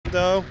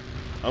though,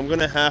 I'm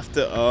gonna have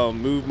to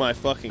move my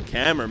fucking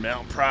camera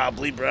mount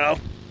probably, bro.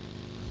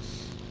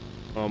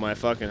 On my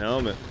fucking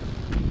helmet.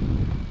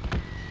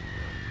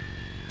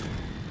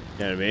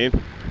 You know what I mean?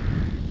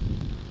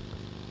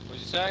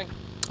 What'd you say?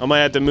 I might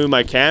have to move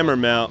my camera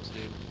mount.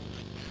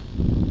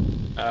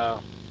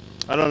 Oh.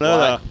 I don't know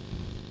though.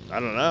 I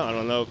don't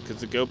know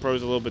because the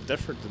GoPro's a little bit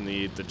different than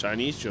the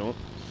Chinese joint.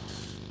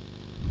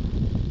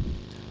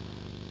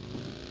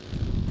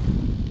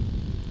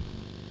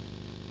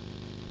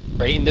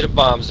 Right into the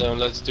bomb zone.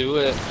 Let's do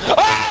it.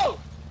 Oh!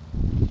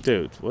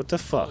 Dude, what the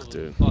fuck,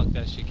 dude? Fuck,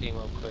 that shit came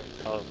up quick.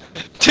 Oh.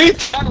 Dude,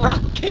 that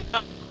rocket.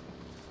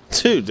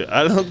 Dude,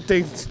 I don't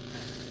think.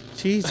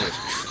 Jesus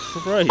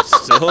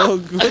Christ,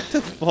 dog. What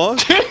the fuck?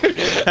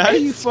 Dude, how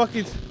do you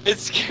fucking. It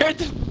scared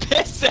the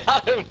piss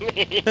out of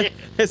me.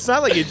 It's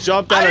not like it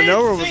jumped out of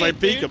nowhere and was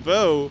like it,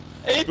 peekaboo.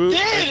 It Boop.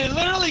 did. It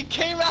literally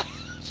came out of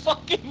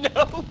fucking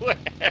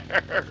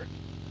nowhere.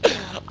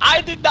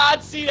 I did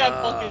not see that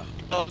fucking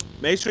thing.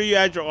 Make sure you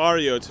add your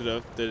audio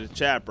to the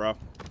chat, bro.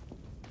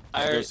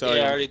 I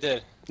already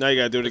did. Now you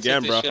gotta do it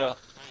again, bro.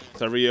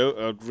 So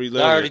reload.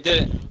 I already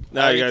did it.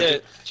 No, you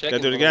gotta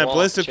do it again.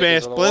 Ballistic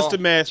mask, ballistic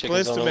mask,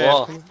 ballistic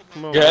mask.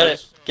 Come on, get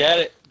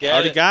it.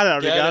 Already got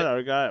it.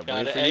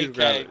 Wait for you to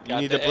grab it. You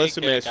need the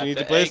ballistic mask. You need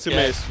the ballistic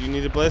mask. You need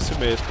the ballistic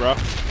mask, bro.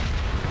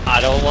 I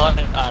don't want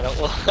it.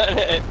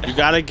 You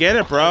gotta get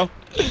it, bro.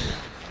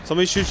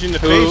 Somebody shoots you in the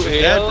face,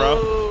 you're dead,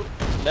 bro.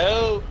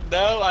 No,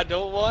 I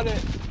don't want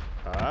it.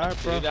 Alright,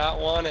 bro. I do not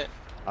want it.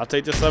 I'll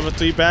take this level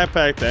 3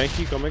 backpack. Thank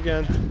you. Come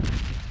again.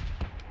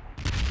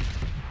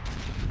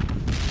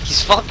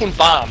 He's fucking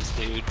bombs,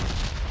 dude.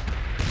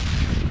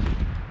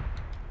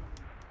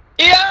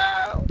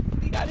 Yo!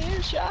 You got an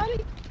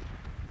earshotty?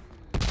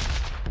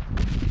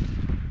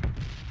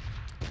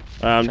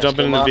 I'm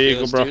jumping in the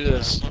vehicle, bro.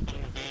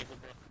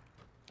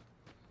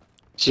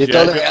 See the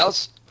other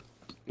house?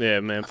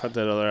 Yeah, man, fuck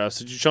that other house.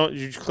 Did you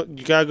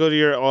gotta go to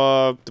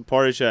your the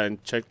party chat and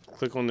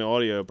click on the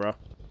audio, bro.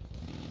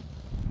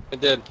 I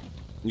did.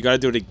 You gotta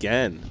do it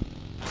again.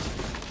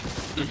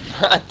 I'm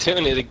not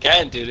doing it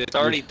again, dude. It's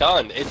already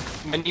done.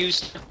 When you.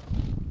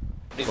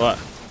 What?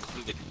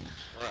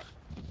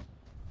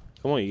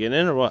 Come on, you getting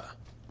in or what?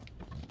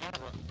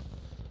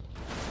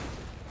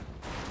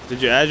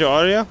 Did you add your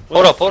audio?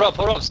 Hold up.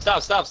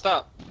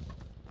 Stop.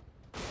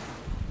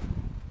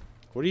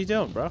 What are you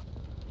doing, bro?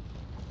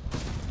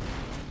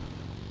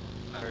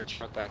 I heard a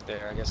truck back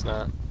there. I guess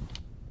not.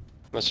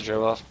 Must have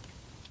drove off.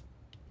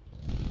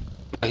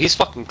 He's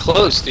fucking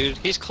close, dude.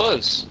 He's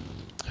close.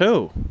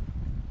 Who?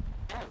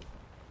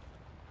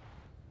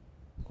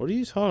 What are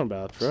you talking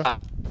about, bro?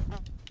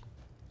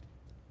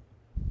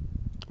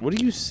 What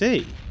do you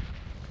see?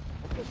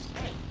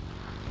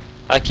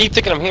 I keep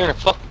thinking I'm hearing a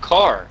fucking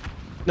car.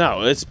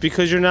 No, it's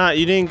because you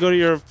didn't go to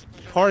your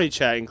party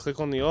chat and click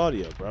on the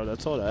audio, bro.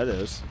 That's all that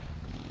is.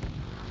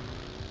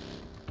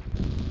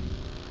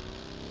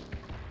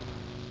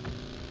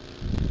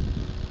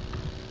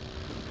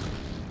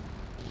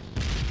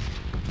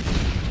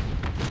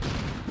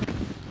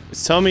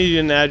 Tell me you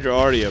didn't add your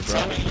audio, bro.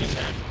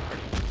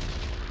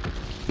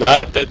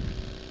 Not that.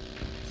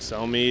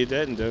 Tell me you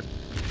didn't, dude.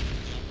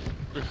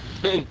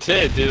 It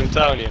did, dude. I'm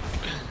telling you.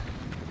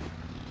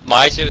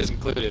 My shit is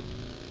included.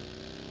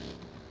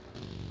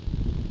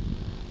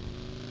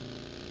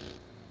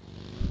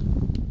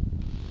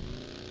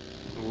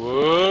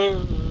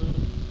 Whoa.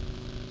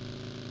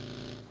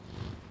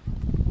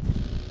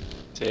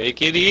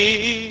 Take it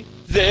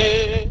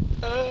easy.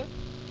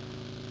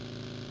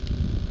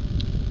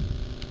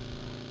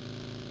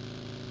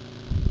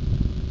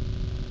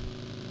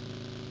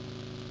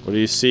 What do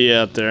you see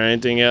out there?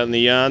 Anything out in the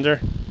yonder?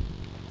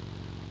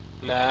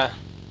 Nah,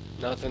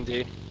 nothing,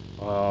 dude.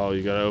 Oh,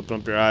 you gotta open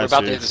up your We're eyes,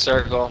 about dude. to hit the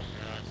circle.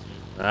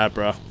 Nah,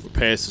 bro. We're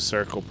past the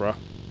circle, bro.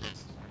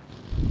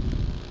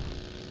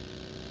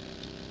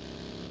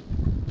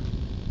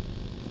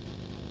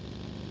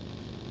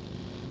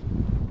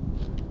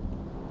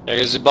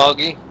 There's the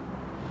buggy.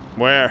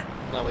 Where?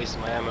 Not wasting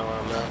my ammo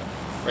on him now.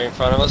 Right in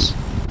front of us.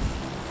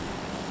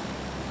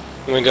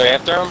 You wanna go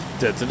after him?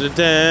 He's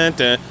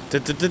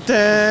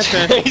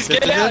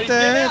getting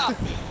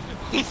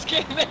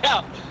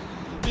out!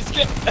 He's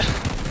getting out!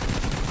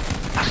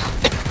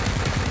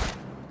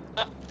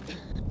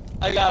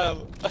 I got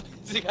him.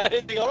 Has he got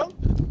anything on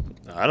him?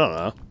 I don't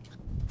know.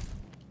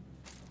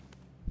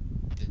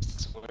 This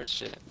is weird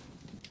shit.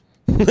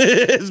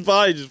 His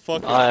body just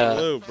fucking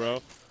flew,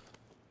 bro.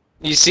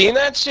 You seen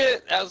that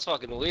shit? That was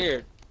fucking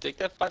weird. Take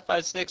that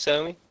 5.56,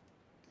 homie.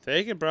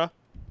 Take it, bro.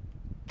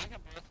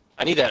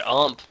 I need that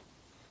ump.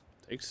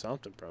 Take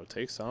something, bro.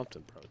 Take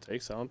something, bro.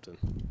 Take something.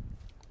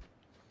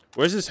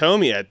 Where's his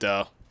homie at,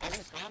 though? I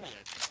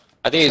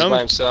think he's by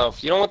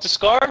himself. You don't want the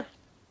scar?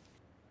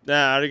 Nah,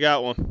 I already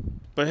got one.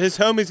 But his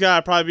homie's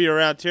gotta probably be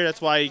around here.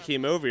 That's why he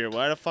came over here.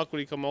 Why the fuck would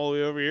he come all the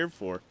way over here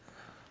for?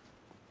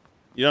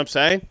 You know what I'm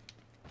saying?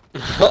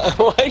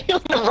 Why are you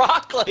on the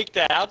rock like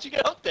that? How'd you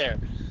get up there?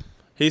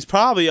 He's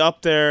probably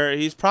up there.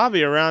 He's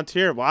probably around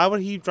here. Why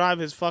would he drive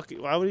his fucking?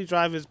 Why would he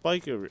drive his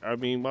bike over? I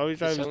mean, why would he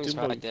drive his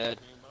probably dead.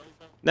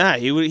 Nah,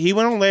 he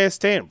went on last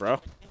stand, bro.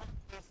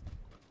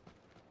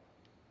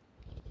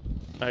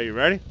 Are you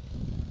ready?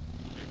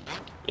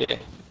 Yeah.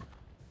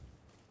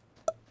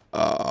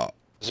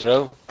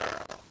 So.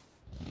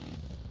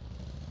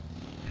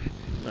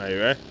 Are you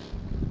ready?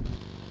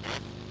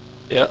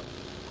 Yeah.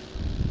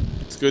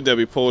 It's good that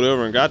we pulled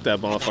over and got that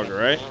motherfucker,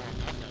 right?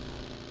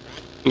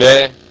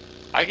 Yeah.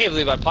 I can't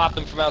believe I popped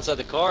him from outside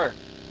the car.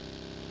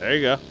 There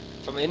you go.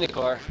 From in the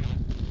car.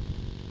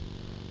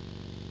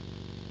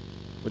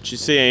 What you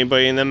see?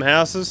 Anybody in them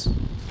houses?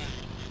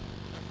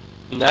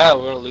 No,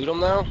 we're gonna loot them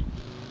now?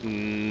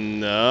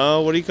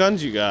 No. What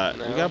guns you got?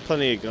 No. You got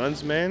plenty of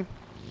guns, man.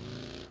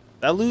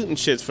 That looting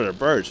shit's for the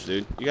birds,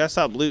 dude. You gotta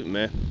stop looting,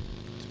 man.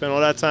 Spend all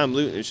that time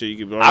looting and shit.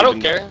 You could. I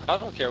don't care. I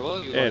don't care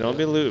what you Yeah, don't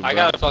be looting. I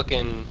got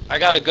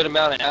a good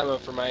amount of ammo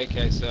for my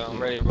AK, so I'm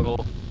ready to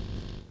roll.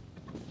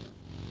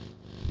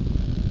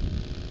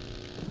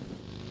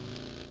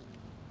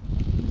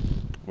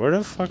 Where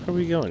the fuck are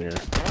we going here?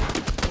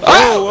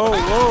 Oh!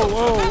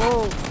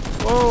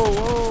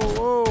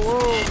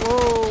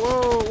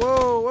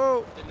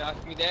 Whoa! They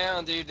knocked me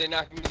down, dude. They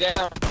knocked me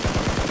down.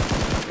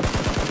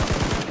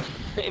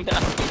 They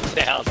knocked me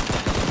down.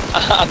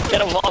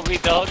 Get him off me,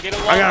 dog. Get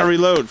him off. I gotta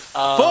reload.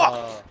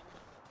 Fuck!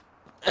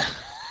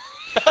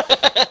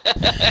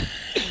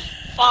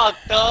 Fuck,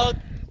 dog.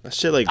 That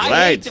shit like I hate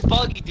lagged. the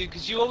buggy, dude,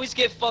 because you always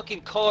get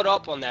fucking caught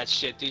up on that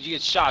shit, dude. You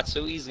get shot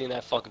so easily in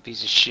that fucking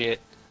piece of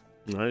shit.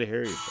 I didn't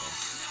hear you, bro.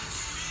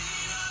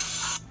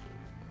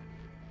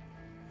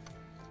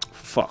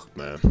 Fuck,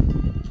 man.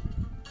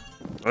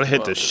 I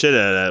hit the shit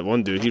out of that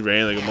one dude. He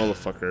ran like a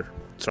motherfucker.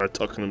 Started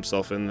tucking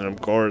himself into them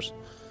cars.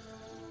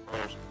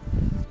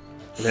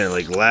 Man,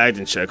 like lagged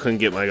and shit. I couldn't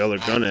get my other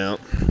gun out.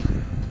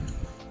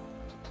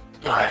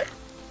 Alright.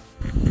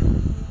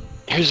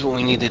 Here's what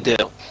we need to do.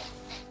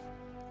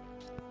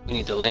 We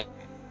need to land.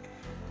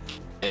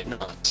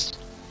 Nuts.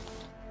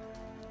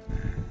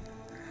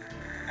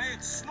 Hey,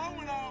 it's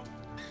snowing out.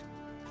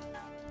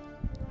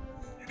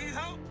 You need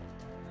help?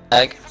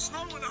 Ag It's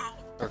snowing out.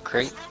 or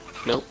crate?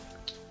 Nope.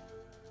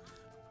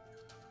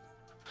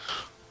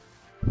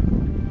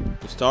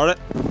 You start it?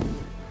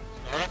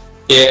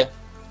 Yeah.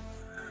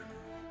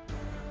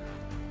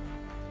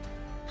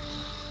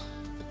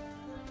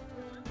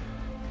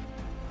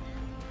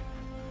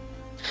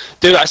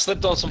 Dude, I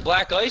slipped on some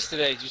black ice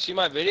today. Did you see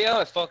my video?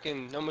 I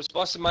fucking almost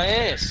busted my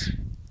ass.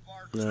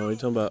 No, what are you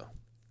talking about?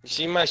 You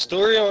see my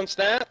story on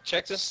Snap?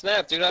 Check the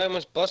Snap, dude. I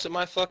almost busted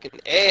my fucking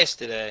ass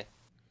today.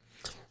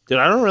 Dude,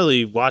 I don't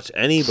really watch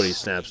anybody's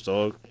snaps,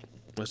 dog.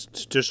 Let's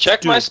just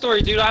Check my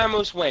story, dude. I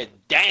almost went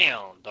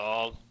down,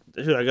 dog.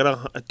 Dude, I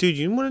got a dude.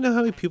 You want to know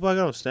how many people I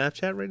got on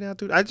Snapchat right now,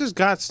 dude? I just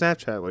got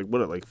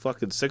Snapchat like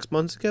fucking 6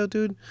 months ago,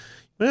 dude.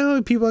 You know how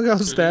many people I got on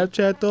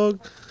Snapchat,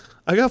 dog?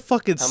 I got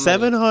fucking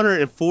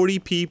 740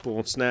 people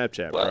on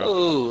Snapchat, bro.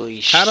 Holy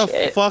How shit.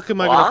 the fuck am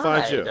I gonna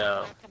find you?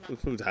 Though?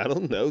 I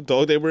don't know,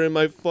 dog. They were in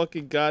my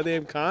fucking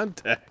goddamn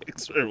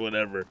contacts or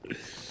whatever.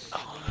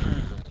 Oh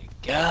my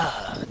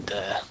god.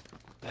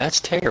 That's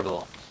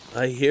terrible.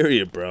 I hear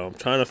you, bro. I'm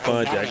trying to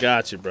find you. I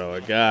got you, bro. I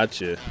got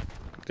you.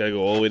 Gotta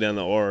go all the way down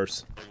the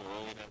R's.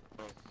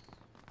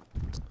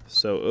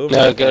 So over.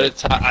 No, go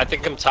to I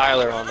think I'm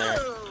Tyler on there.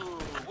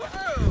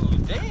 Whoa,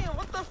 damn,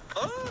 what the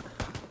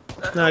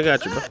fuck? No, I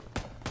got you, bro.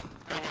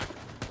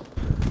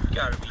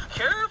 Gotta be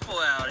careful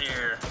out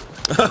here.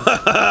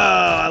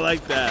 I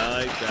like that. I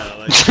like that. I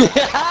like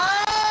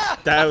that.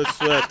 That was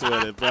swift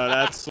with it, bro.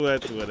 That's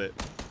swift with it.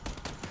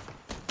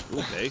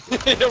 Ooh,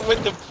 bacon.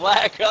 With the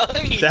black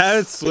ice.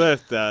 That's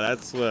swift, though.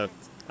 That's swift.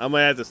 I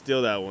might have to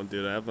steal that one,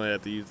 dude. I might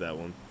have to use that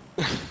one.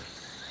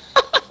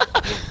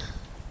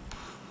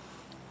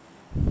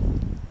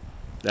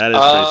 That is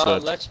pretty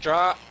swift. Let's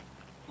drop.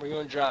 Where you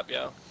gonna drop,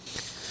 yo?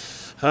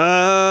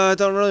 It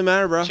don't really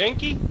matter, bro.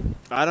 Chinky?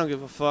 I don't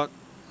give a fuck.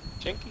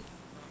 Chinky?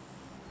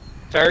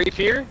 Ferry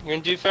Pier? You gonna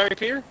do Ferry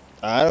Pier?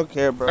 I don't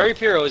care, bro. Ferry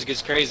Pier always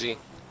gets crazy.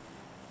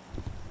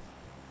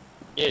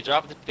 Yeah,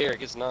 drop the pier. It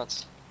gets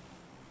nuts.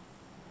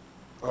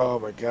 Oh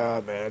my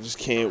god, man. I just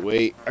can't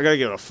wait. I gotta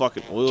get a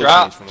fucking oil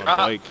Drop, change for my drop,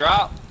 bike.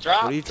 drop.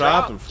 What are you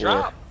dropping for?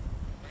 Drop.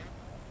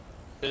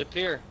 To the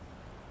pier.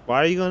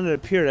 Why are you going to the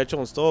pier? That's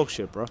your dog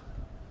shit, bro.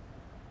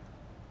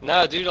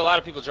 No, dude, a lot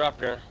of people drop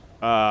here.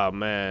 Oh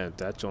man,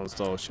 that's your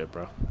dog shit,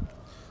 bro.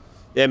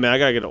 Yeah, man, I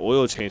gotta get an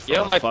oil change for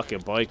Yo, my fucking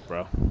bike,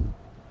 bro.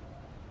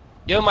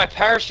 Yo, my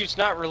parachute's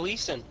not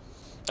releasing.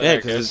 Oh, Yeah, there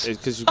it goes.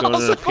 because you're going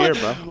to the pier,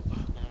 bro.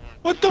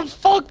 What the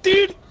fuck,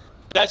 dude?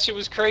 That shit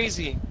was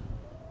crazy.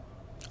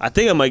 I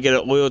think I might get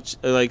an oil,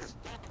 like,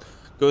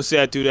 go see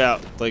that dude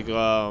out, like,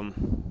 our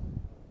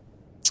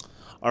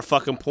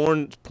fucking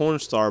porn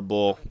star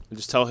bull, and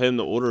just tell him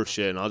to order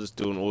shit, and I'll just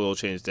do an oil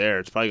change there.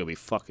 It's probably gonna be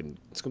fucking,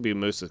 it's gonna be the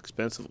most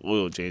expensive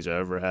oil change I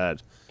ever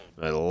had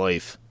in my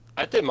life.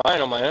 I did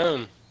mine on my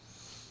own.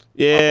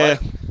 Yeah,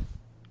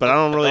 but I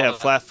don't really have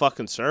flat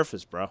fucking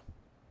surface, bro.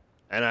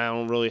 And I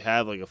don't really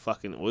have, like, a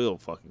fucking oil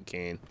fucking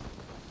can.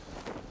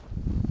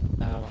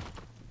 Oh.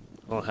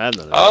 I don't have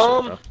none of that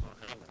shit, bro.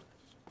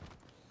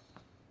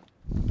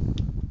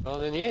 Well,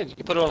 then yeah, you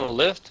can put it on a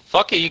lift.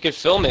 Fuck it, you can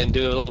film it and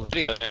do a little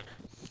video.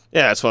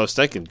 Yeah, that's what I was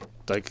thinking.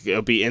 Like,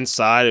 it'll be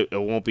inside. It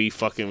won't be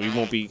fucking. We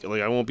won't be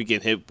like. I won't be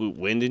getting hit with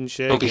wind and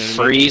shit. It'll be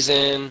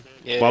freezing.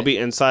 Yeah. Well, I'll be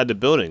inside the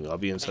building. I'll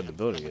be inside the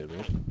building. You know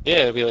what I mean? Yeah,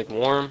 it'll be like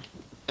warm.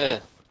 Yeah.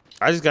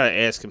 I just gotta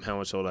ask him how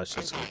much all that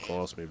shit's gonna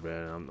cost me,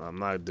 man. I'm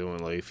not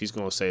doing like if he's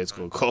gonna say it's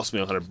gonna cost me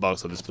 $100, I'll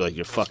just be like,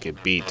 you're fucking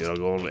beat, dude. I'll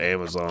go on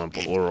Amazon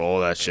and order all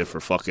that shit for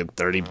fucking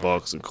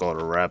 $30 and call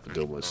it a wrap and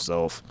do it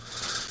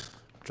myself.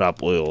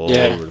 Drop oil all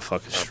over the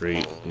fucking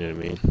street. You know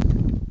what I mean?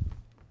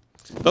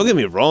 Don't get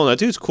me wrong, that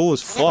dude's cool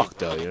as fuck,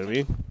 though. You know what I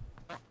mean?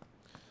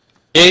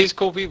 Yeah, he's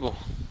cool people.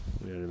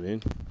 You know what I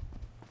mean?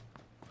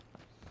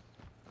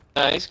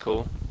 Nah, he's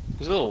cool.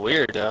 He's a little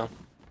weird though.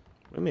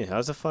 I mean,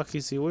 how's the fuck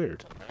is he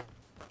weird?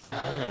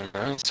 I don't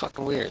know. He's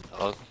fucking weird,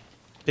 dog.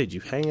 Dude, you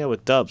hang out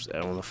with Dubs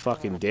on a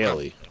fucking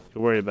daily.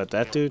 You worried about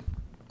that, dude?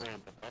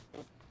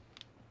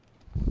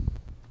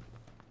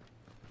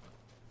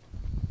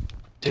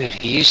 Dude,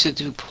 he used to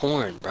do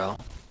porn, bro.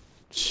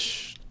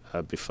 Shh,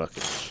 that'd be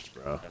fucking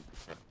bro.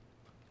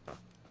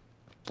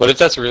 What if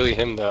that's really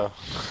him, though?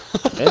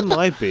 It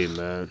might be,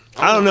 man.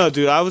 I don't know,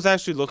 dude. I was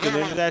actually looking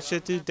into that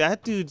shit, dude.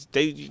 That dude's...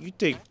 you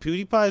think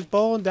PewDiePie's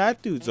balling?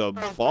 That dude's a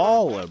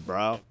baller,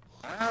 bro.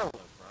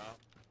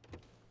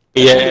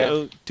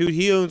 Yeah. Dude,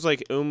 he owns,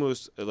 like,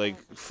 almost, like,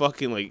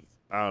 fucking, like...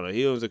 I don't know.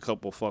 He owns a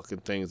couple fucking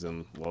things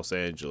in Los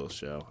Angeles,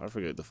 show. I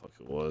forget what the fuck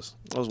it was.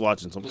 I was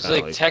watching some kind of,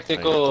 like,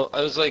 technical...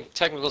 It was, like,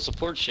 technical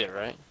support shit,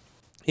 right?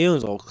 He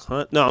owns all...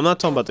 No, I'm not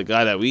talking about the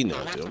guy that we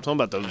know, dude. I'm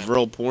talking about the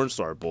real porn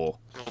star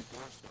bull.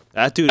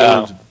 That dude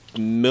owns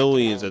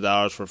millions of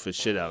dollars worth of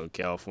shit out in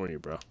California,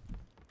 bro.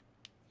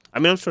 I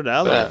mean, I'm sure the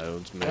other guy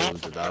owns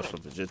millions of dollars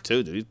worth of shit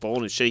too, dude. He's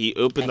balling his shit. He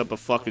opened up a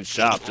fucking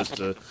shop just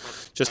to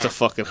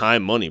fucking hide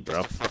money,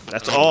 bro.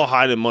 That's all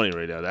hiding money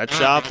right now. That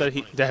shop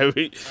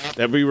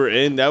that we were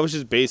in, that was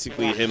just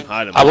basically him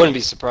hiding money. I wouldn't be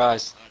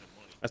surprised.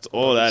 That's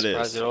all that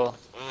is. At all.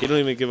 He don't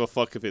even give a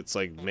fuck if it's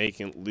like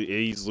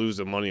he's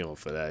losing money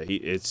off of that.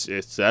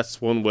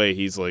 That's one way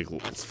he's like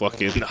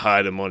fucking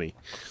hiding money.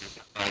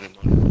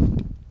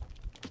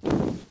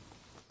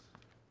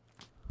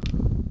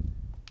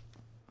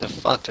 The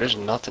fuck? There's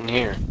nothing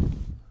here.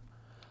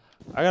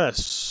 I got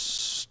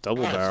a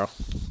double barrel.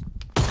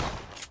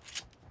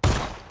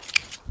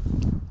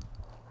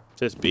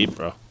 Just beat,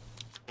 bro.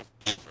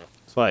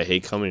 That's why I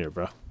hate coming here,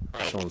 bro.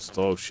 Showing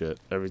stall shit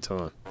every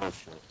time.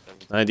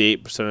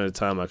 98% of the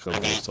time I come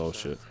here stall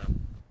shit.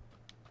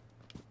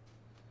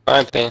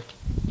 Fine, pan.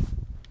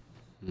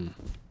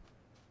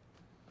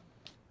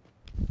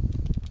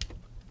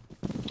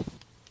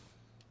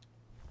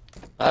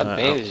 I have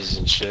bandages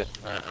and shit.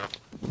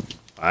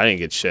 I didn't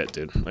get shit,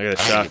 dude. I got a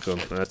shotgun.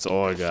 That's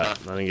all I got.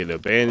 I didn't get no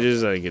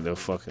bandages. I didn't get no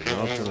fucking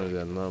nothing. I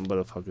got nothing but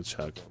a fucking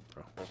shotgun,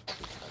 bro.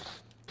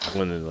 I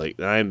went in like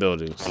 9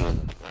 buildings.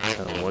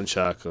 Got one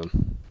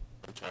shotgun.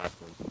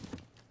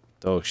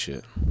 Dog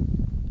shit.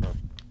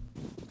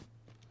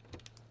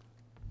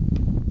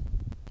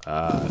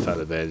 I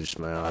found a bandage,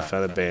 man. I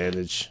found a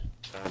bandage.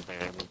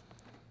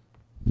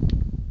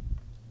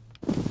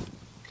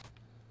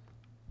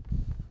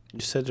 You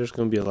said there's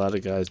gonna be a lot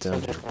of guys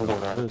down here. I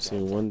haven't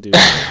seen one dude.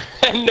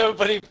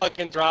 Nobody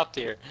fucking dropped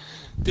here.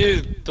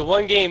 Dude, the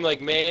one game,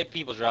 like, mad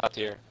people dropped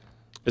here.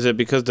 Is it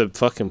because the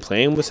fucking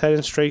plane was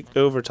heading straight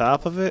over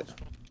top of it?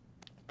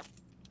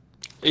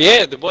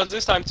 Yeah, there was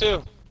this time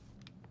too.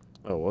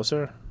 Oh, was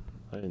there?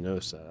 I didn't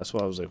notice that. That's why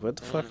I was like, what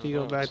the fuck are you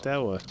going back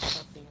that way?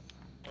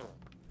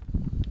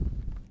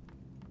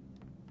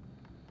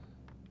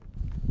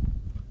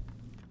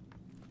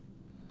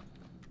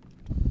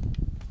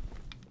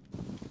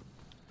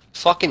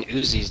 Fucking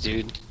Uzis,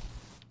 dude.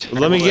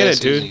 Well, let me get it,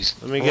 dude. Uzis.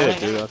 Let me get it,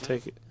 dude. I'll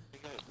take it.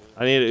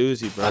 I need an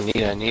Uzi, bro.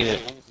 I need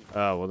it.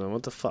 Oh, well then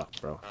what the fuck,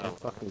 bro? Don't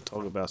fucking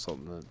talk about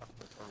something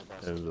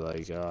and be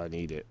like, oh, I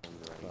need it.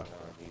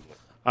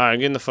 Alright, I'm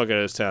getting the fuck out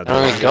of this town. I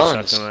don't need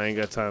guns. I ain't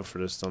got time for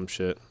this dumb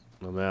shit.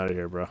 I'm out of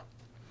here, bro.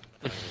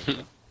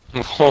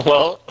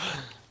 Well,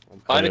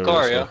 find a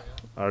car, yeah.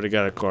 I already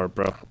got a car,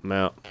 bro. I'm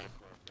out.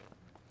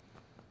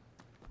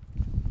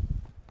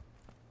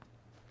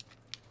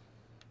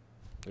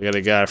 I got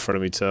a guy in front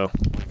of me, too.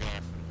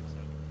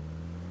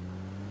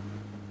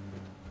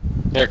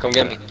 Here, come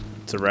get me.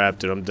 It's a wrap,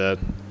 dude. I'm dead.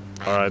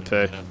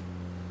 R.I.P.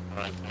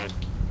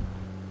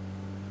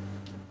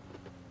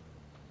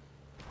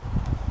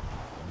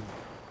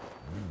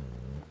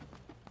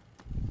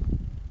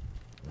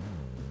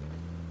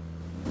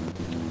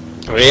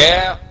 Oh,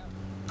 yeah.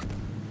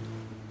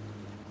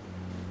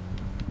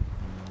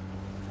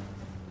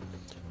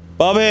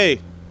 Bobby!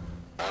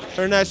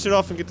 Turn that shit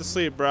off and get to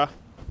sleep, bro.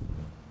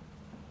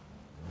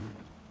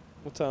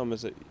 What time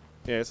is it?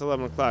 Yeah, it's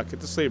 11 o'clock.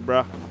 Get to sleep,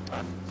 bro.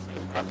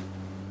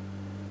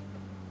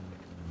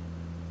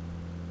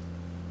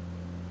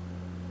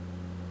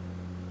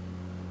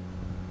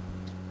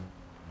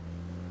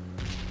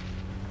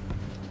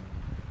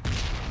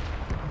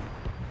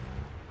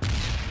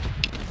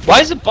 Why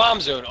is the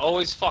bomb zone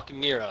always fucking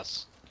near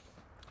us?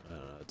 I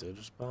don't know, dude.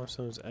 There's bomb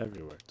zones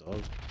everywhere,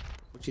 dog.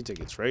 What you think?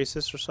 It's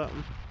racist or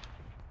something?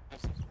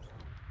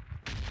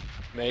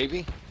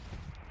 Maybe.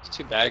 There's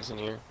 2 bags in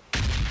here.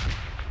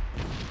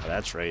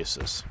 That's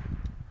racist.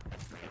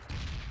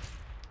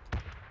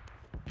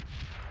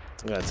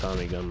 I got a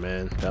Tommy gun,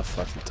 man. That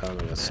fucking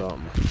Tommy got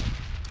something.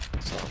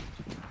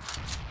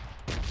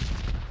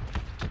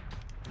 Can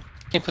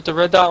you put the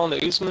red dot on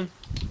the Usman?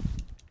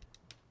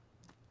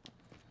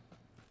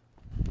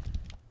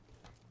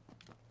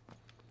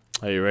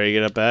 Are you ready to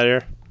get up out of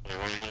here?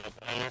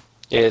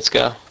 Yeah, let's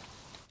go.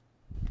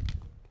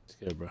 Let's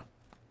go, bro.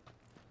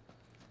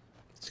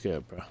 Let's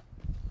go, bro.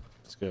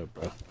 Let's go,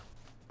 bro.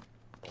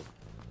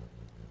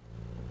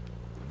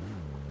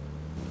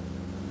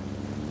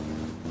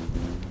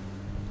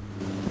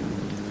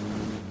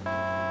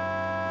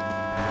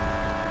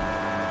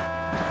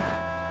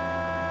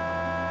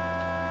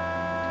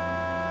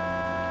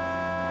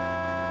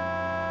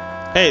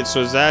 Hey,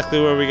 so exactly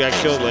where we got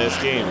killed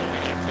last game.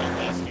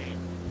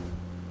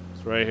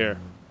 It's right here.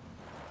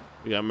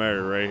 We got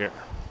murdered right here.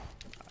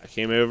 I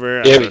came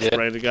over, Yeah, I we did.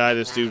 sprayed the guy,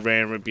 this dude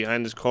ran right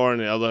behind his car, and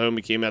the other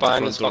homie came out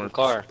Behind the his front door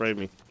fucking car. and sprayed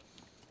me.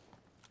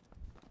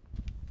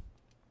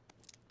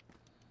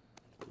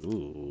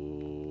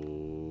 Ooh.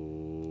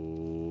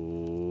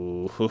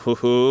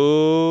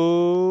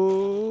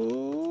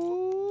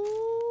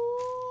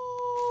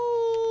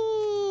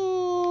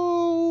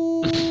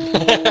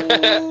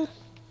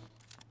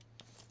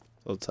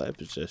 All type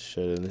of just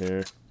shit in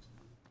here.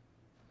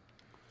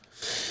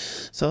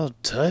 It's all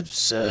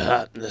types of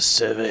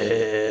hotness over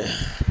here.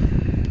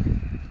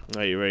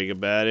 Are you ready to get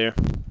bad here?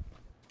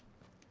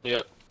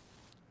 Yep.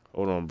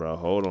 Hold on, bro.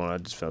 Hold on. I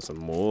just found some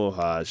more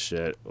hot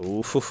shit.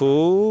 Ooh.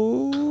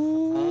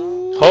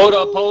 Hold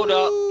up,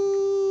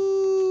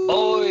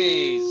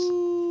 boys.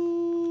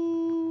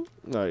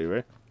 Are you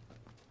ready?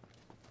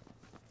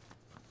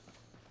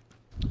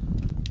 I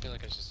feel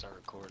like I should start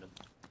recording.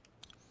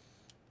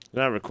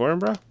 You're not recording,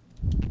 bro?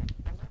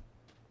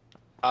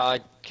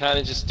 Kind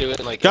of just do it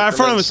in like. Guy in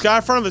front of us. increments. Guy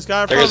in front of us.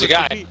 Guy in There front goes of a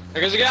us. guy.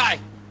 There goes a guy.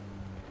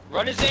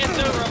 Run his ass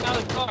over. I'm out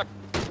of the car.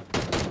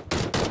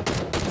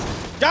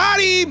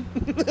 Got him!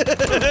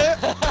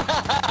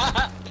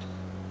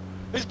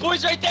 His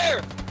boy's right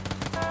there.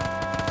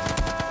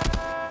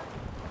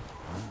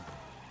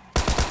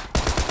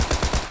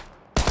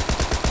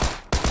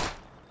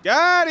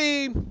 Got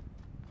him!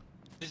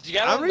 Did you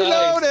get I'm him?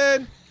 Nice.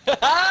 reloading!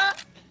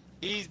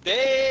 He's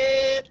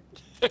dead.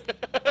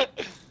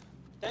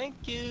 Thank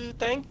you,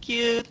 thank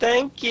you,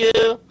 thank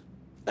you,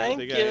 thank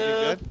They you. got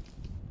anything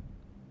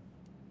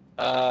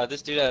good?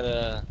 This dude had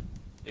a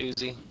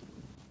Uzi.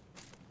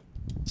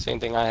 Same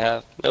thing I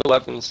have. No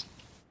weapons.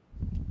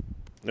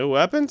 No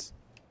weapons?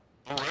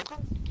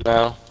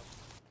 No.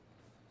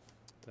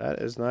 That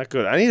is not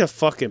good. I need a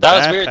fucking That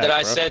was backpack, weird that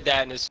I bro. said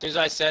that, and as soon as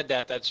I said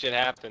that, that shit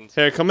happened.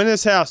 Here, come in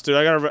this house, dude.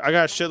 I got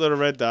a shitload of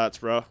red dots,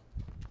 bro.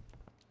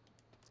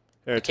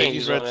 Here, Can't take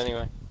use these one red.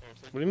 anyway.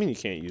 What do you mean you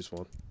can't use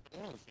one?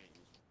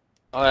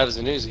 All I have is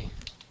an Uzi.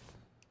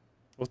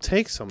 Well,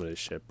 take some of this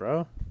shit,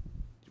 bro.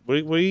 What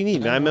do you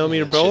need?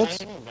 9mm bullets?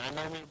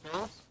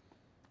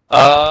 Yeah,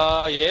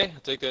 I'll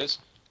take this.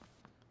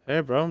 Hey,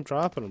 bro, I'm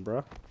dropping them,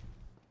 bro.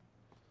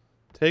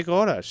 Take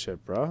all that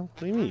shit, bro. What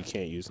do you mean you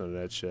can't use none of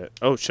that shit?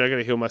 Oh, shit, I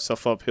gotta heal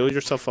myself up. Heal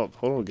yourself up.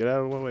 Hold on, get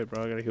out of my way,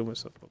 bro. I gotta heal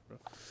myself up, bro.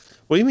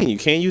 What do you mean you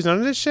can't use none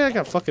of this shit? I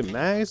got fucking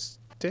mags.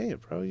 Damn,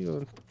 bro, you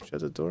gonna shut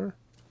the door?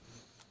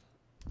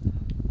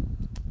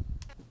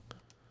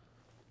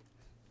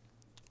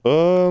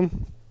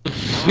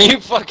 You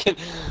fucking,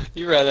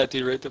 you ran that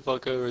dude right the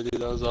fuck over,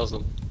 dude. That was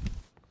awesome.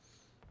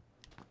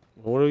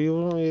 What do you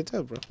want me to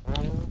do, bro?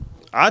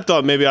 I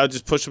thought maybe I'd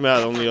just push him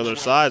out on the other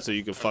side so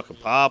you could fucking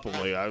pop him.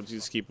 Like, I would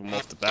just keep him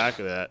off the back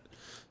of that.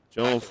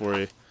 Joan for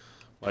you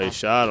while you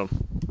shot him.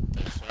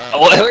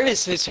 Oh, where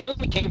is his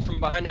homie came from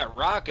behind that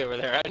rock over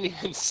there? I didn't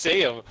even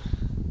see him.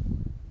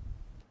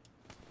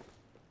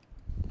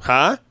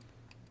 Huh?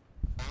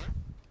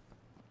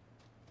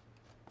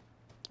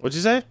 What'd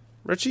you say,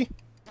 Richie?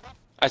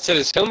 I said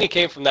his homie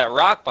came from that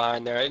rock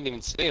behind there. I didn't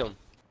even see him.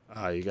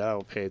 Ah, you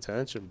gotta pay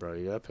attention, bro.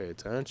 You gotta pay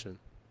attention.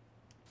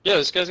 Yeah,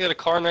 this guy's got a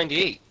car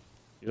 98.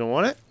 You don't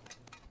want it?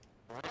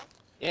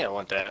 Yeah, I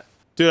want that.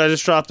 Dude, I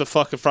just dropped the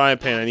fucking frying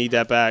pan. I need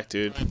that back,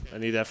 dude. I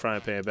need that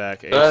frying pan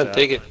back. Go ahead,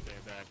 take it.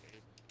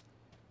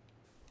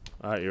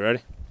 Alright, you ready?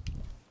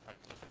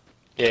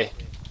 Yeah.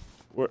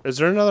 Is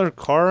there another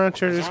car around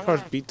here? This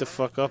car's beat the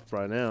fuck up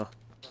right now.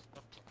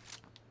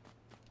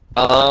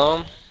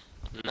 No,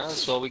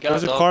 that's what we got.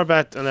 There's a dog. car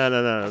back. No.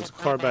 There's a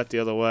car back the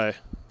other way.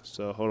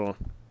 So, hold on.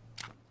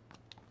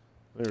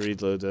 Let me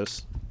reload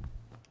this.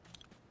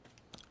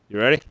 You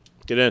ready?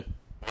 Get in.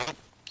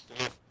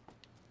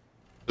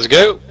 Let's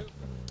go.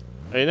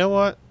 Hey, you know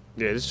what?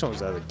 Yeah, this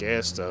one's out of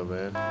gas, though,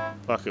 man.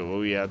 Fuck it, where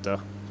we at,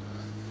 though?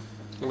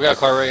 We got a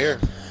car right here.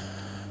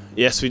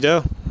 Yes, we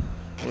do.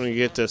 We're gonna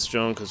get this,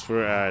 John, because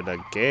we're out of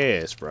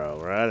gas, bro.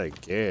 We're out of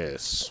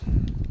gas.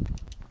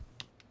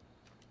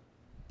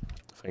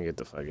 If I can get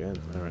the fuck in.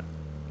 Alright.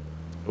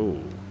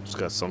 Ooh, it's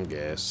got some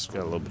gas.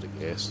 Got a little bit of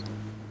gas.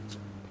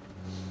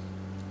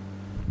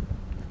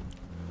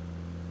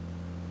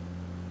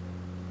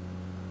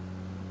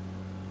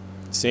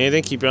 See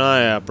anything? Keep your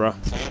eye out, bro.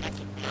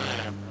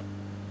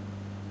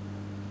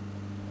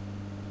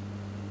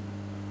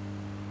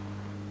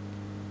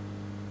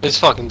 This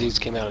fucking dudes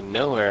came out of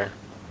nowhere.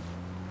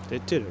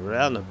 They were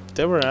out in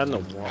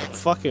the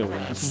fucking.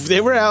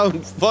 They were out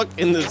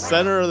in the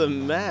center of the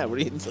map. What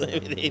are you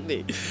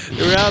doing?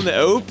 They were out in the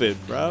open,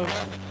 bro.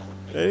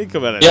 They didn't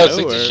come out of Yo, nowhere.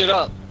 stick the shit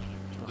up.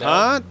 No.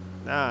 Huh?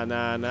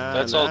 Nah.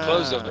 That's all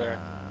closed over there.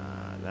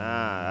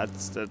 Nah,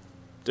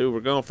 dude,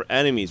 we're going for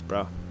enemies,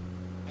 bro.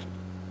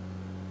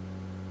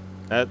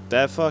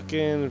 That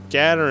fucking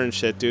gathering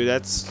shit, dude.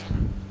 That's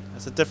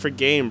a different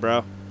game,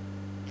 bro.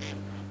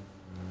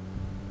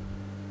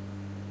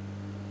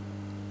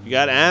 You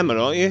got ammo,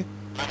 don't you?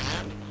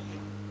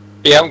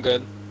 Yeah, I'm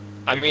good.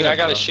 I mean, I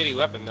got bro. a shitty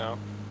weapon though.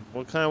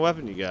 What kind of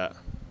weapon you got?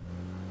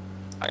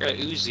 I got a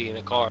Uzi in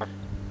a car.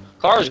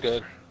 Car's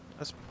good.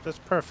 That's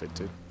perfect,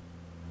 dude.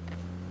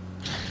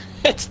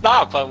 It's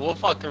not, but we'll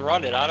fucking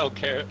run it. I don't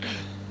care.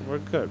 We're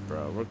good,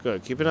 bro. We're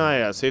good. Keep an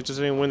eye out. See if there's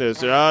any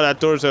windows. Oh, that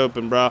door's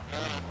open, bro.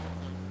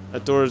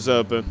 That door's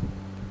open.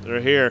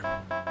 They're here.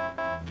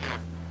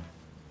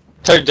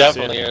 They're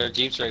definitely here.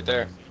 Jeep's right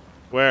there.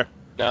 Where?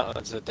 No,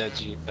 that's a dead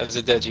Jeep. That's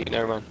a dead Jeep.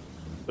 Never mind.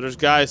 But there's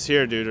guys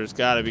here, dude. There's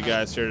gotta be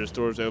guys here. This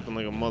door's open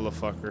like a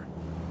motherfucker.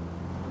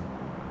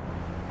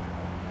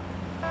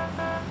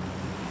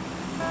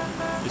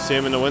 You see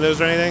him in the windows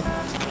or anything?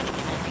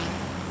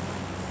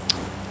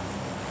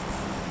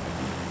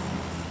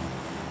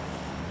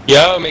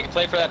 Yo, make a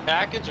play for that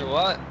package or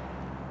what?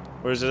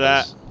 Where's it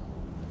at?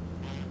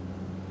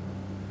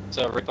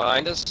 So right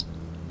behind us.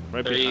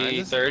 Right behind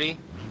us? 330.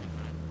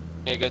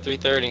 Yeah, go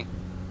 330.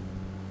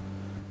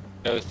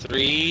 Go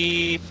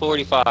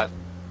 345.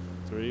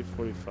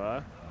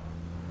 345.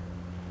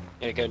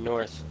 Yeah, go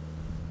north.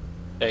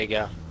 There you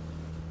go.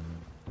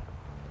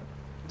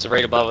 It's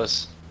right above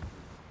us.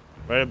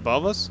 Right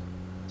above us?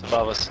 It's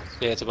above us.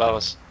 Yeah, it's above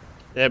us.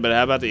 Yeah, but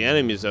how about the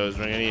enemies, though? Is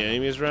there any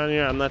enemies around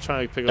here? I'm not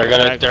trying to pick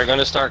up They're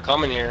gonna start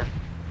coming here.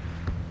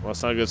 Well,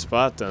 it's not a good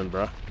spot then,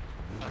 bro.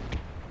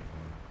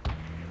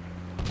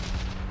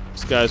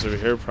 This guy's over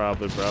here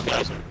probably, bro.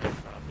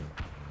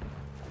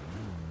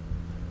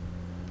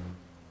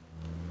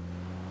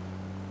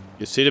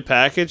 You see the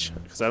package?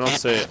 Because I don't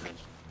see it.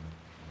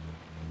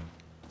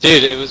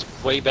 Dude, it was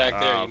way back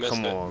there. Oh, You missed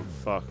come it. on.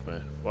 Fuck,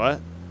 man.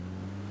 What?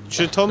 You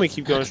should have told me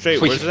keep going straight.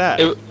 Where's it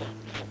at?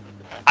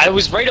 I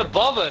was right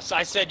above us.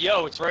 I said,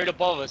 yo, it's right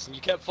above us, and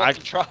you kept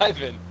fucking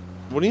driving.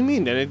 What do you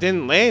mean then? It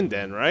didn't land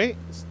then, right?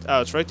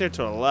 Oh, it's right there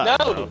to the left.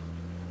 No. Bro.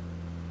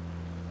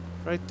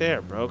 Right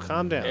there, bro.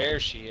 Calm down. There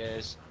she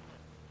is.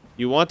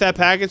 You want that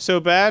package so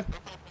bad?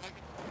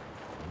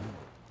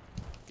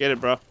 Get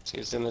it, bro. See,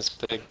 it's in this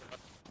big.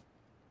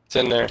 It's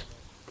in there.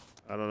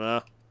 I don't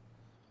know.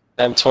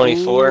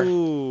 M24.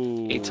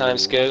 Ooh. 8x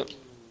scope.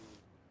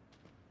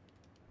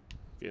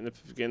 Get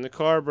in the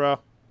car, bro.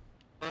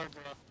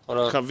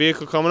 Hold on.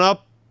 Vehicle coming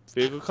up.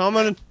 Vehicle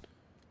coming.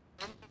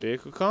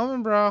 Vehicle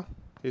coming, bro.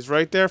 He's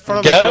right there in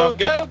front of us, bro.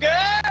 Go!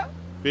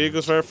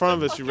 Vehicle's right in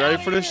front of us. You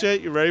ready for this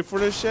shit? You ready for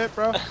this shit,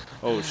 bro?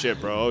 Oh shit,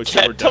 bro. Oh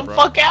shit, we're Get dead, the bro.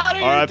 fuck out of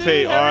here, R.I.P.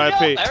 dude.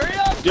 R.I.P. Hurry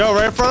up. Yo,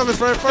 right in front of us.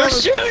 Right in front of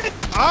us. They're shooting.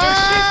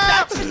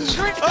 Ah! They're shooting. That's a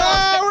tree.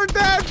 Oh, we're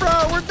dead,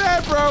 bro. We're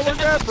dead, bro. We're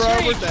dead, bro.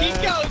 We're Keep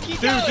dead. going,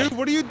 keep going. Dude,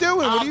 what are you doing?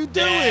 What are you I'm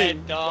dead,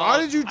 doing? dog. Why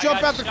did you I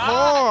jump got out the shot.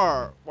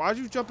 car? Why'd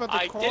you jump out the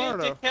I car,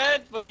 did, though?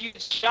 dickhead, but you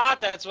shot.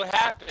 That's what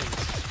happened.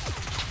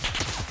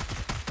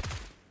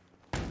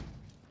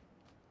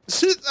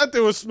 That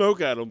thing was smoke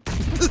at him.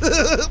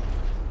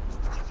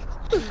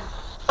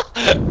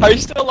 Are you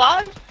still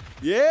alive?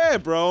 Yeah,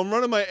 bro. I'm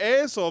running my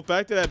ass off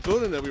back to that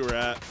building that we were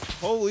at.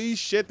 Holy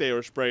shit, they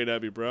were spraying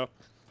at me, bro.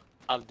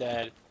 I'm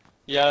dead.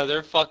 Yeah,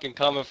 they're fucking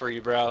coming for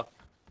you, bro.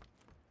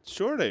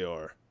 Sure they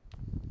are.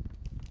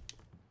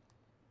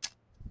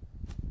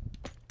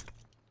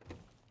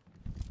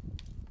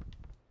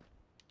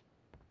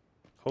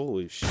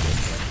 Holy shit.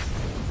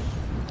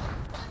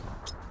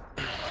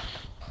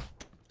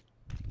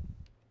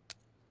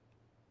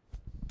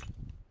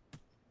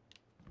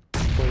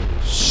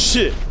 Holy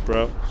shit,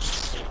 bro.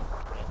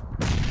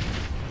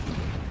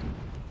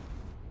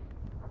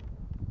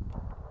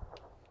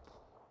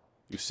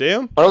 You see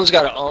him? One of them's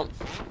got a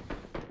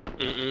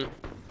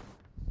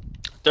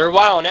They're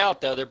wilding out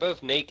though. They're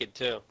both naked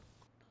too.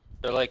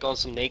 They're like on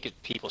some naked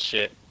people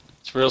shit.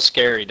 It's real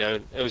scary,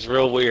 dude. It was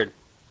real weird.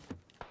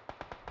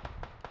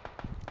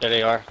 There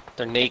they are.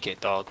 They're naked,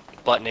 dog.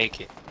 Butt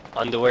naked.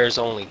 Underwears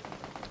only.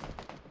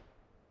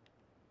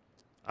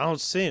 I don't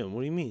see him.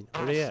 What do you mean?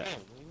 Where they at?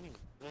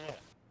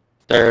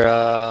 They're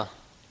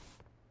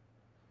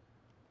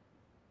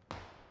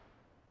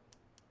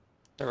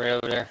right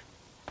over there.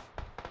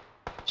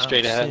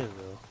 Straight I don't ahead. see him,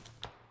 though.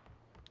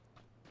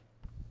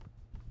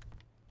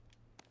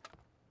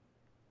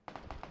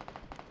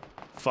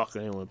 Fuck, I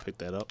didn't want to pick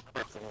that up.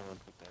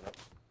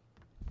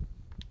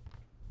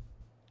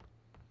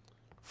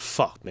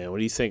 Fuck, man, what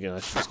are you thinking? I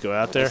should just go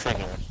out there?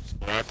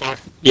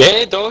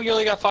 Yeah, dog, you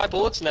only got 5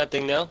 bullets in that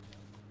thing now.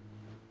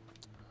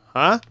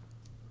 Huh?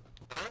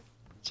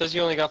 Says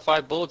you only got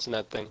 5 bullets in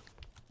that thing.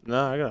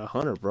 No, I got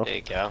 100, bro. There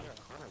you go.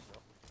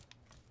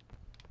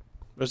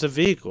 Where's the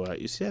vehicle at?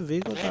 You see that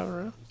vehicle driving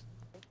around?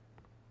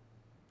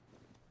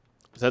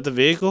 Is that the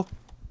vehicle?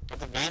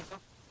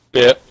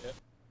 Yeah.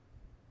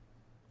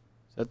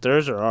 that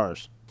theirs or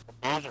ours?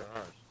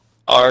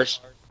 Ours.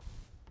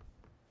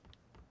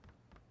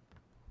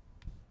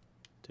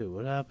 Dude,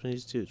 what happened to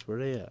these dudes? Where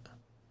they at?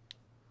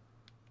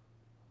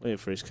 Waiting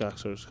for these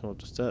cocksuckers to come up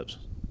the steps.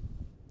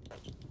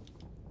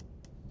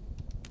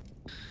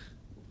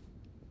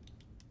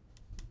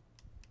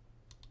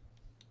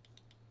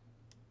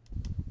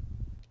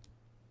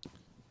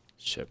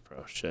 Shit,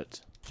 bro.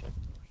 Shit.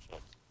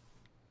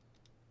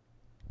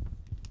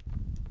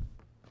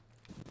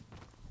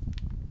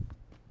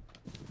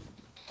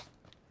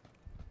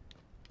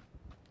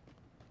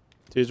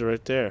 Dudes are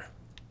right there.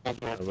 Oh,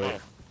 wait.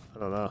 I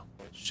don't know.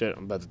 Shit,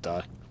 I'm about to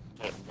die.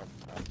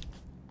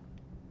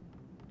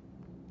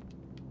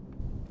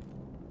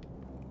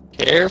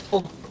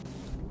 Careful.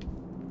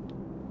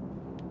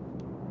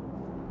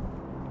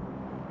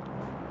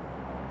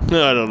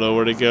 I don't know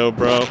where to go,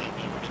 bro.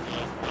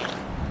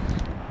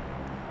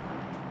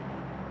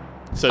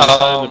 So I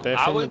decided in the I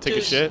bathroom would and take a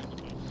just- shit?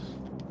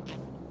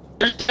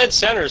 You're dead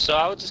center, so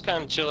I would just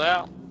kind of chill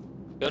out.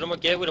 Go to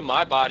get with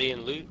my body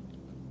and loot.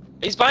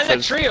 He's behind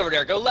that tree over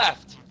there. Go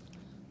left.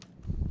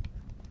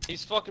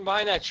 He's fucking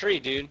behind that tree,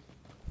 dude.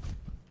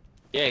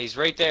 Yeah, he's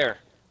right there.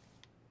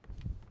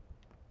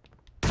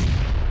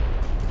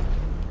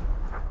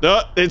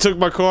 No, they took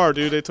my car,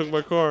 dude. They took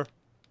my car.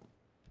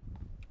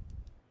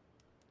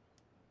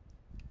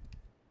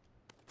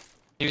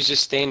 He was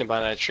just standing by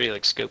that tree,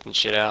 like scoping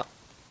shit out.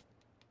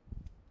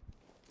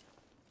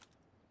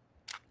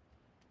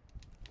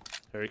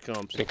 Here he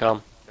comes. They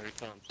come.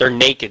 They're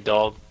naked,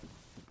 dog.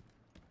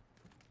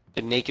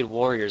 The naked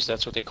warriors,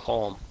 that's what they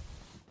call them.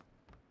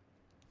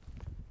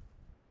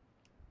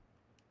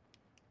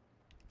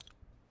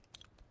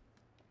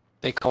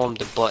 They call them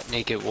the butt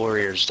naked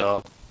warriors,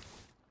 dog.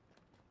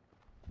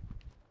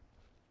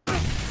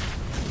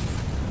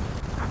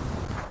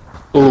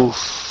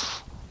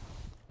 Oof.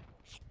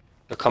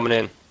 They're coming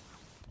in.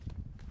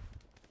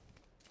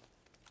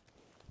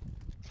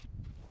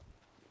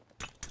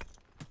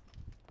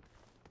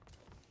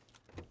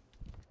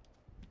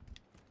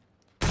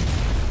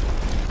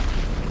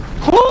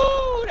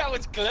 Woo! That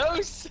was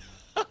close!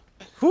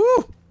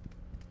 Whoo!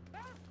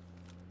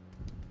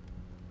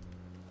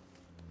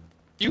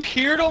 You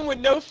heard them with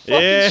no fucking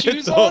Yeah,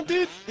 shoes dog. on,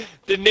 dude?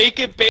 The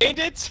naked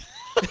bandits?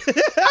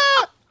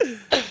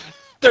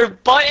 They're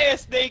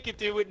butt-ass naked,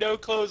 dude, with no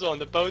clothes on,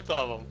 the both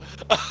of them.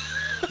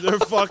 They're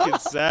fucking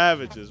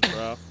savages,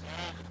 bro.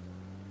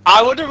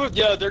 I wonder if,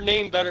 yo, their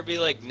name better be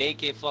like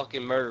Naked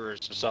Fucking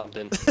Murderers or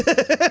something.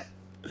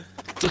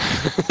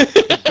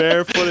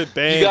 Barefooted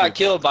bandits. You got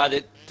killed by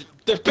the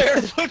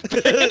barefoot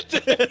bandits.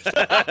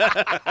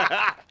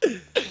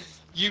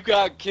 You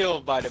got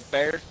killed by the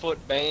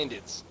barefoot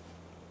bandits.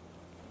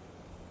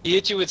 He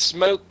hit you with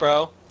smoke,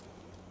 bro.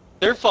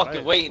 They're fucking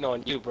Right. waiting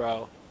on you,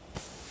 bro.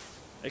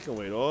 They can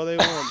wait all they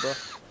want, bro.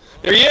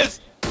 There he is!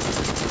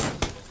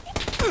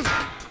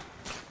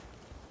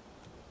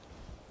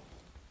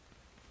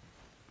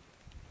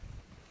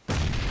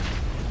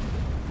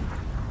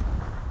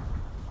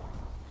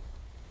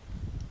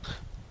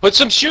 Put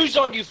some shoes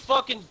on, you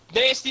fucking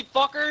nasty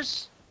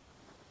fuckers!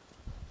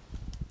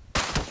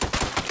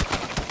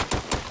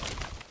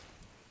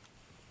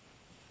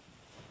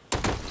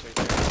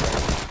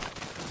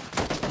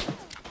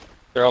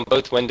 They're on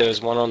both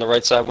windows, one on the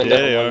right side window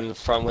Yeah, they and one are. in the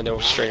front window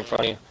straight in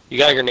front of you. You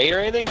got a grenade or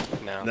anything?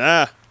 No.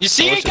 Nah. You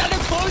see, I he got no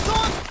clothes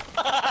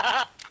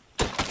on?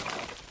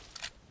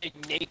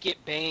 Big naked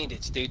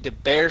bandits, dude. The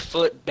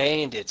barefoot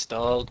bandits,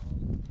 dog.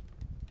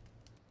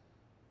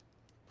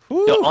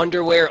 Whoo. The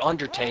underwear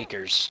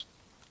undertakers.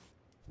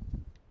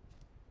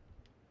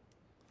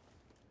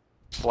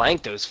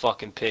 Flank those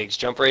fucking pigs.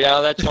 Jump right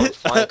out of that jump,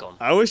 flank them.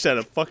 I wish I had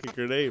a fucking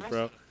grenade,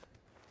 bro.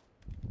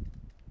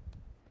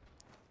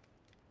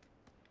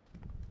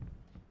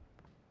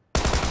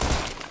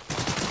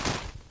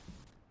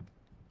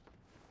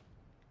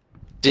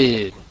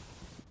 Dude.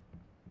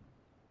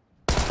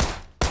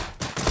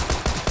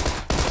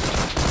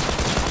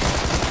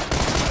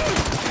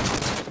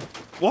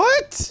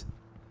 What?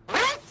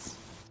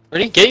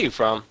 Where'd he get you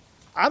from?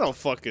 I don't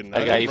fucking know.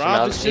 I got you from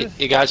Robbed the this other, shit?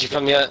 he got you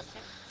from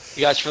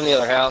the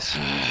other house.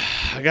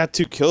 I got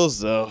 2 kills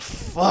though.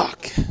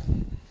 Fuck.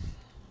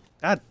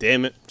 God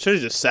damn it. Should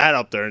have just sat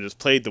up there and just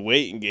played the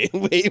waiting game,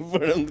 waiting for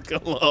them to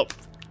come up.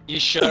 You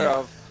should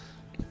have.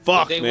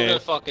 Fuck, They would man.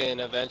 have fucking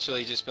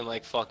eventually just been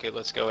like, fuck it,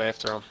 let's go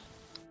after him.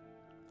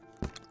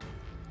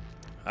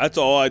 That's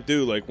all I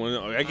do. Like when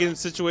I get in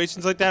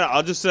situations like that,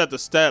 I'll just sit at the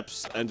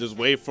steps and just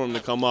wait for them to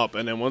come up.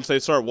 And then once they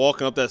start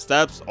walking up that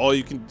steps, all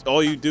you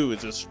do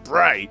is just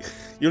spray.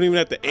 You don't even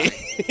have to aim.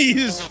 You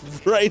just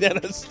spray down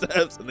the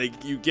steps and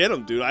you get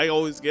them, dude. I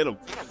always get them.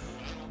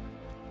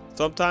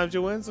 Sometimes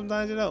you win,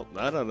 sometimes you don't.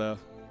 I don't know.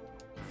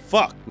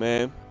 Fuck,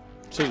 man.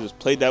 Should have just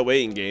played that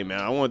waiting game, man.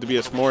 I wanted to be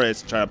a smart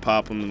ass to try to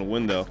pop him in the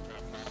window.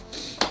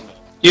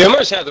 You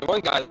almost had the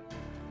one guy. You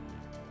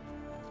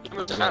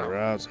almost had him.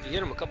 Rouse. You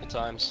hit him a couple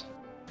times.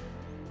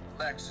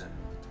 Alexa,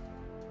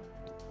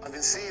 I've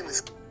been seeing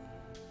this.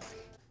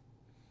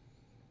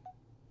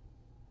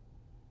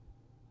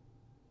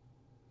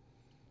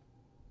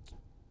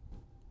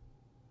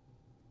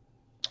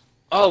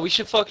 Oh, we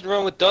should fucking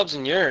run with Dubs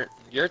and Yurt.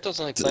 Yurt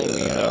doesn't like playing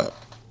me, you know?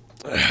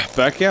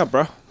 Back out,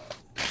 bro.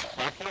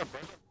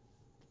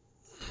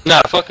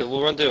 Nah, fuck it.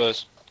 We'll run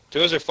duos.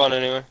 Duos are fun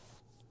anyway.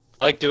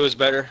 I like duos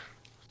better.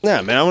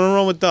 Yeah, man, I want to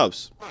run with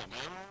Dubs.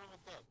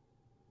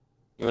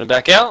 You wanna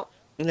back out?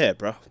 Yeah,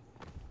 bro.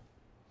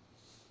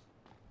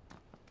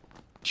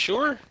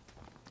 Sure.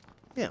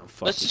 Yeah, I'm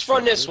fucking Let's just sure,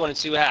 run this dude. one and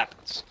see what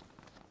happens.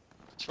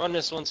 Let's run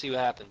this one, see what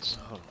happens.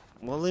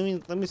 Well,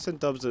 let me send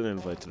Dubs an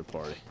invite to the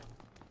party.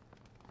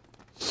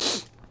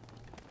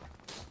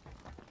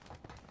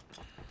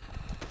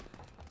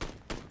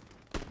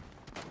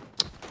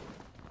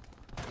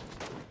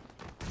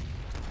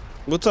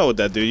 What's up with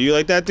that dude? You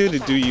like that dude? The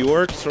dude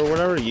Yorks or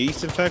whatever?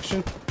 Yeast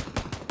infection?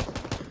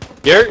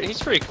 Yurt,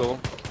 he's pretty cool.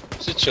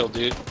 He's a chill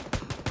dude.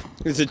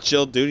 He's a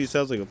chill dude. He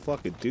sounds like a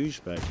fucking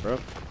douchebag, bro.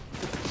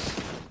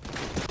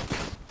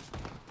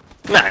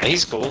 Nah,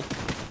 he's cool.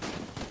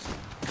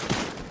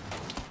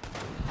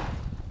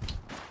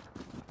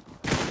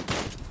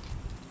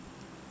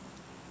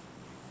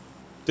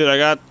 Dude,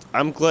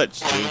 I'm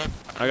glitched, dude.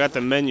 I got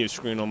the menu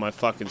screen on my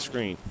fucking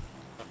screen.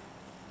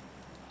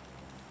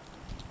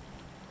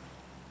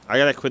 I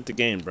gotta quit the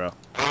game, bro.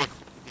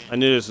 I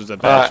knew this was a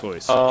bad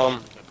choice. Alright,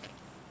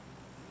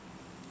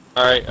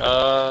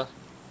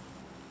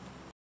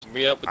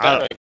 we up with that?